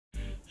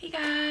Hey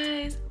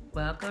guys,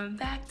 welcome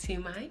back to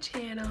my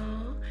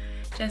channel.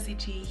 Jessii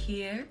G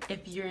here.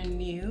 If you're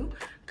new,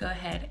 go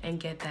ahead and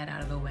get that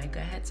out of the way. Go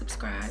ahead,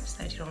 subscribe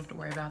so that you don't have to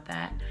worry about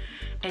that.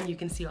 And you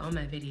can see all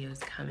my videos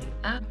coming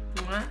up.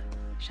 Mwah.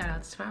 Shout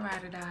outs to my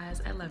ride or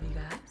dies. I love you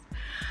guys.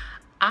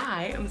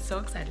 I am so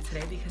excited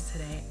today because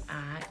today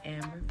I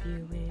am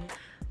reviewing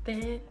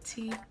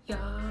Fenty,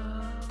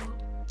 y'all.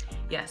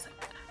 Yes,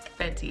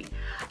 Fenty.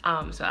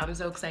 So I'm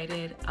so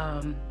excited.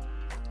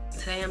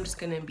 Today I'm just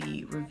gonna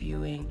be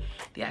reviewing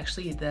the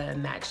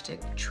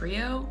Matchstick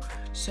Trio.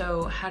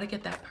 So how to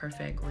get that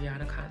perfect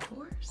Rihanna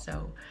contour.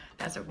 So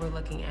that's what we're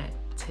looking at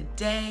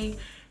today.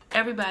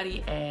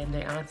 Everybody and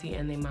their auntie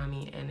and their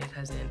mommy and their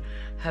cousin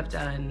have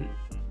done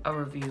a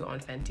review on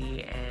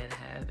Fenty and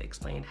have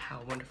explained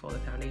how wonderful the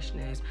foundation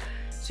is.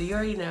 So you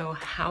already know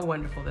how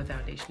wonderful the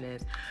foundation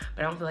is,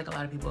 but I don't feel like a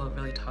lot of people have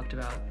really talked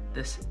about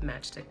this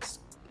Matchsticks,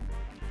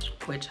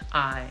 which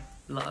I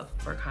love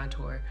for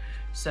contour.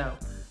 So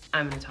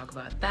I'm gonna talk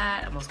about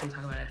that. I'm also gonna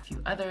talk about a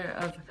few other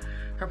of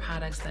her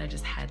products that I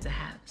just had to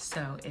have.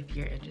 So if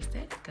you're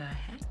interested, go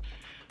ahead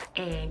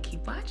and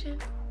keep watching.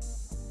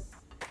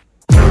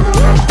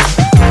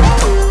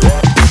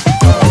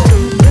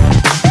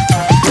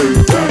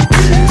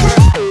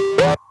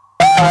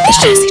 It's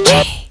Jessii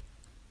G.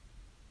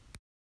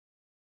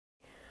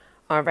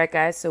 All right,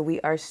 guys, so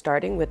we are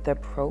starting with the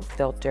Pro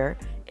Filter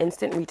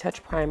Instant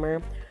Retouch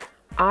Primer.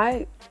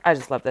 I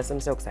just love this.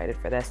 I'm so excited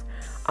for this.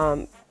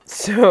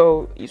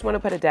 So you just want to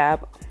put a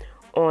dab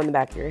on the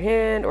back of your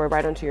hand or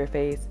right onto your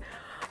face.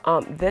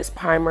 This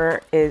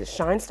primer is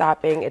shine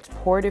stopping, it's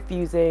pore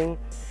diffusing,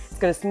 it's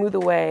going to smooth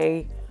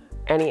away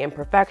any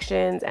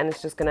imperfections, and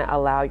it's just going to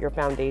allow your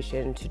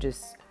foundation to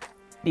just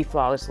be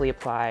flawlessly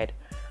applied.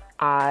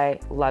 I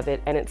love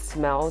it, and it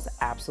smells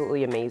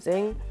absolutely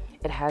amazing.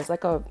 It has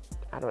like a,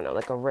 I don't know,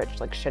 like a rich,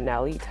 like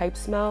Chanel-y type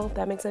smell, if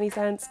that makes any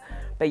sense.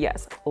 But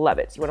yes, love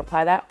it. So you want to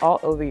apply that all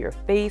over your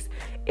face.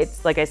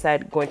 It's, like I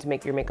said, going to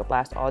make your makeup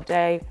last all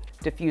day,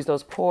 diffuse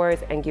those pores,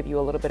 and give you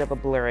a little bit of a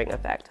blurring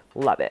effect.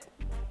 Love it.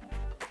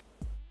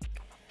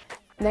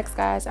 Next,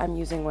 guys, I'm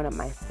using one of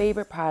my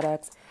favorite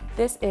products.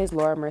 This is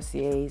Laura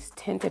Mercier's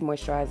Tinted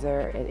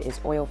Moisturizer. It is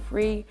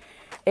oil-free.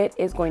 It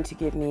is going to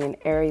give me an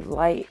airy,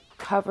 light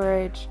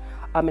coverage.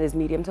 It is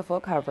medium to full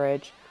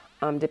coverage,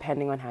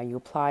 depending on how you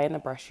apply and the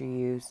brush you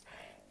use.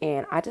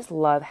 And I just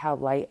love how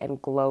light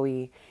and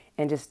glowy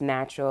and just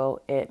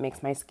natural it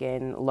makes my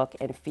skin look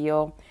and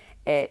feel.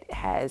 It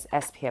has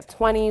SPF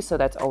 20, so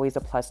that's always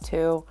a plus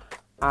too.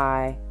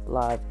 I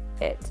love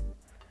it.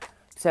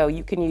 So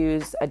you can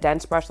use a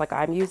dense brush like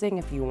I'm using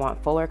if you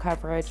want fuller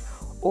coverage,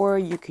 or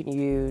you can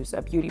use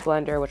a beauty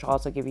blender, which will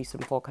also give you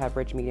some full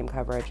coverage, medium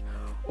coverage,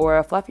 or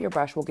a fluffier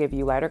brush will give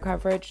you lighter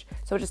coverage.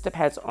 So it just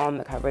depends on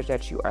the coverage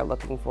that you are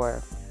looking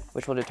for,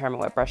 which will determine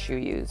what brush you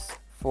use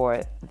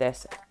for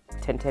this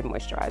tinted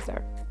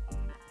moisturizer.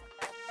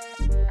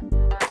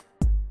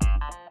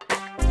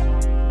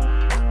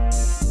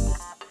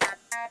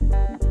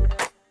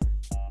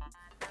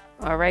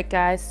 All right,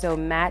 guys, so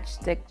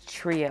Matchstick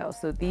Trio.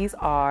 So these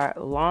are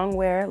long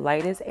wear,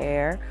 light as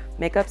air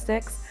makeup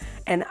sticks.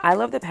 And I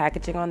love the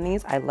packaging on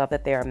these. I love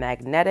that they are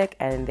magnetic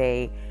and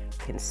they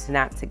can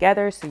snap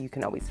together so you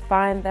can always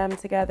find them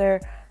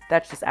together.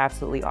 That's just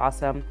absolutely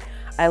awesome.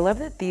 I love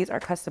that these are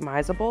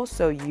customizable,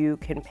 so you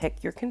can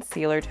pick your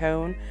concealer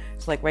tone.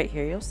 So like right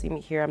here, you'll see me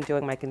here, I'm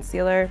doing my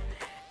concealer,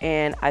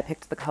 and I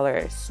picked the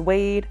color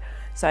Suede.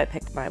 So I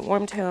picked my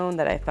warm tone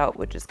that I felt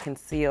would just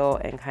conceal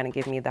and kind of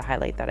give me the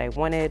highlight that I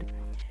wanted.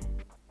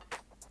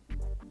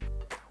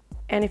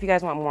 And if you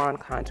guys want more on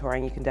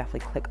contouring, you can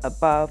definitely click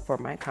above for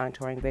my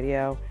contouring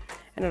video,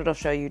 and it'll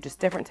show you just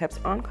different tips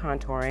on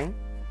contouring.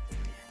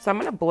 So I'm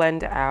gonna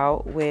blend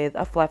out with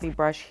a fluffy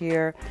brush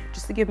here,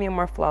 just to give me a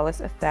more flawless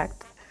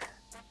effect.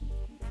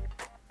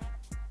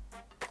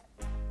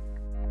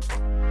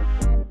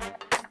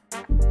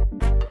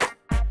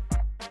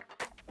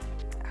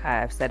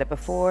 I've said it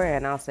before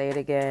and I'll say it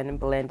again,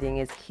 blending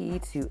is key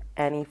to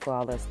any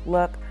flawless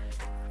look.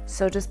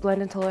 So just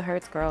blend until it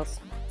hurts, girls.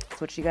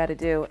 That's what you gotta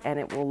do, and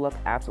it will look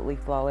absolutely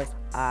flawless,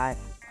 I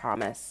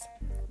promise.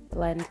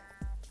 Blend,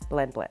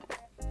 blend, blend.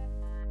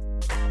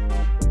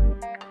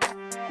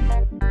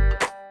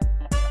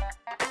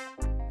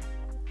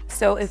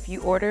 So if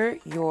you order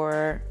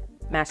your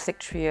Matchstick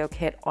Trio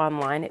kit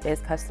online, it is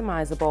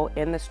customizable.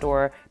 In the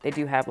store, they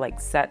do have like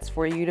sets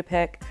for you to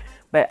pick,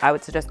 but I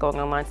would suggest going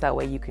online so that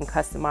way you can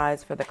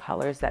customize for the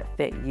colors that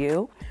fit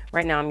you.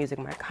 Right now I'm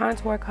using my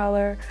contour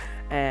color,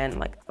 and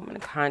like I'm gonna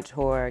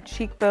contour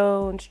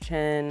cheekbones,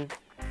 chin,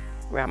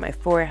 around my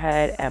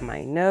forehead and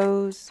my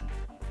nose.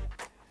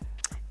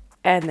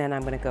 And then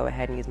I'm gonna go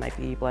ahead and use my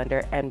beauty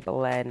blender and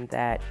blend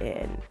that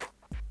in.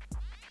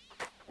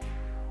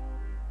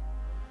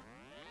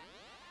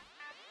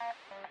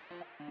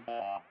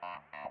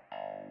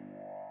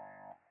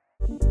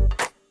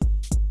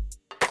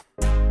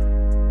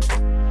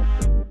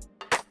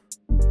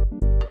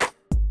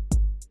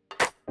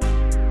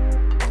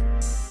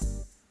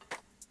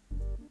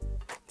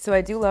 So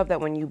I do love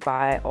that when you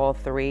buy all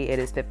three, it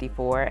is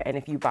 $54. And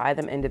if you buy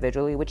them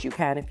individually, which you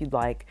can if you'd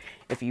like,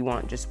 if you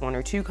want just one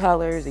or two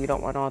colors, or you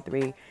don't want all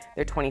three,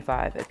 they're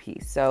 $25 a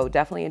piece. So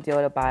definitely a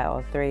deal to buy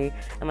all three.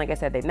 And like I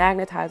said, they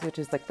magnetize, which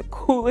is like the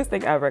coolest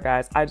thing ever,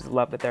 guys. I just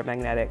love that they're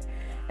magnetic.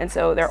 And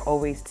so they're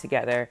always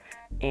together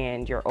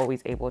and you're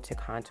always able to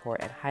contour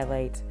and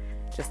highlight,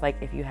 just like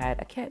if you had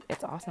a kit.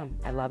 It's awesome.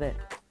 I love it.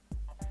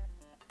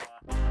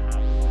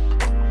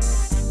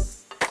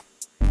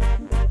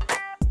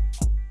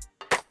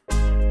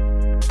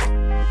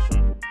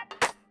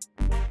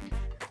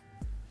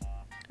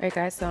 Alright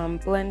guys, so I'm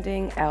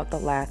blending out the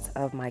last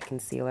of my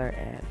concealer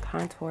and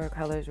contour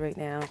colors right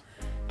now,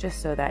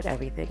 just so that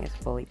everything is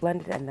fully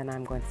blended, and then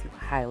I'm going to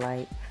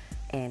highlight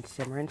and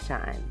shimmer and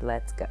shine.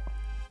 Let's go.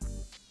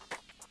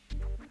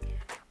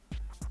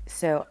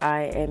 So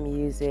I am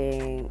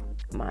using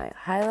my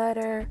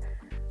highlighter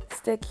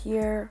stick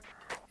here,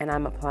 and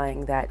I'm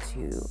applying that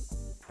to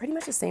pretty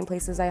much the same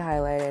places I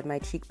highlighted: my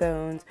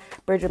cheekbones,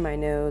 bridge of my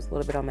nose, a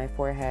little bit on my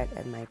forehead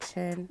and my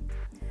chin.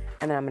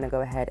 And then I'm going to go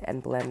ahead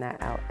and blend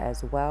that out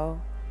as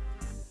well.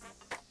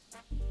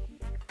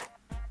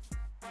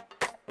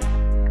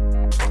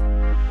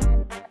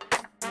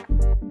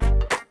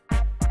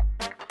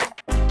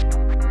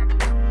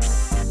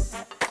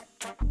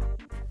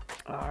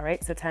 All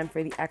right, so time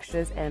for the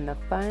extras and the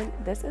fun.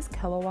 This is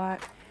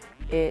Kilowatt.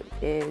 It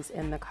is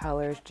in the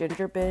colors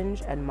Ginger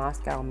Binge and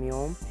Moscow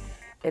Mule.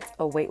 It's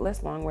a weightless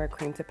longwear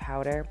cream to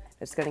powder.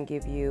 It's going to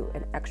give you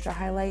an extra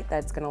highlight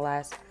that's going to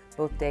last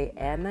both day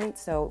and night.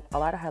 So a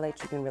lot of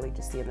highlights you can really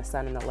just see in the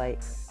sun and the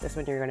light. This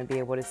one you're going to be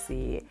able to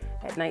see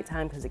at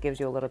nighttime because it gives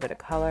you a little bit of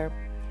color.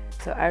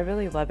 So I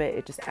really love it.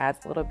 It just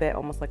adds a little bit,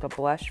 almost like a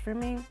blush for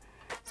me.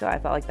 So I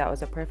felt like that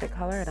was a perfect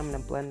color, and I'm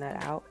going to blend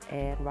that out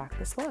and rock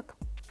this look.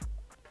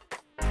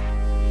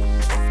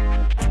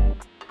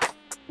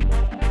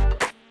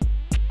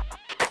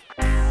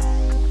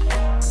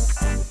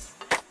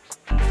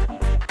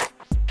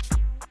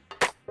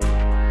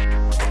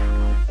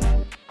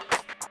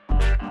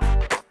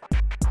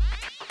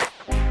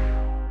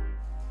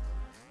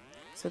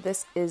 So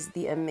this is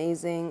the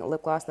amazing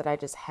lip gloss that I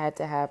just had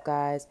to have,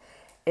 guys.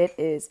 It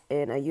is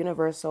in a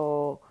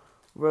universal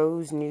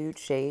rose nude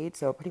shade,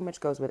 so it pretty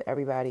much goes with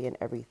everybody and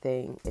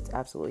everything. It's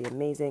absolutely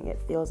amazing. It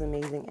feels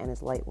amazing, and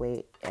it's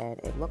lightweight, and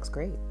it looks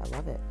great. I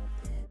love it.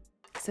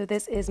 So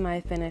this is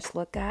my finished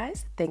look,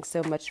 guys. Thanks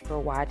so much for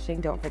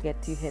watching. Don't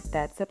forget to hit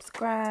that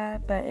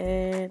subscribe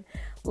button,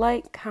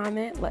 like,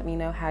 comment, let me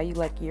know how you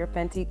like your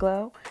Fenty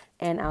glow,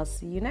 and I'll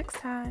see you next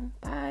time.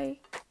 Bye.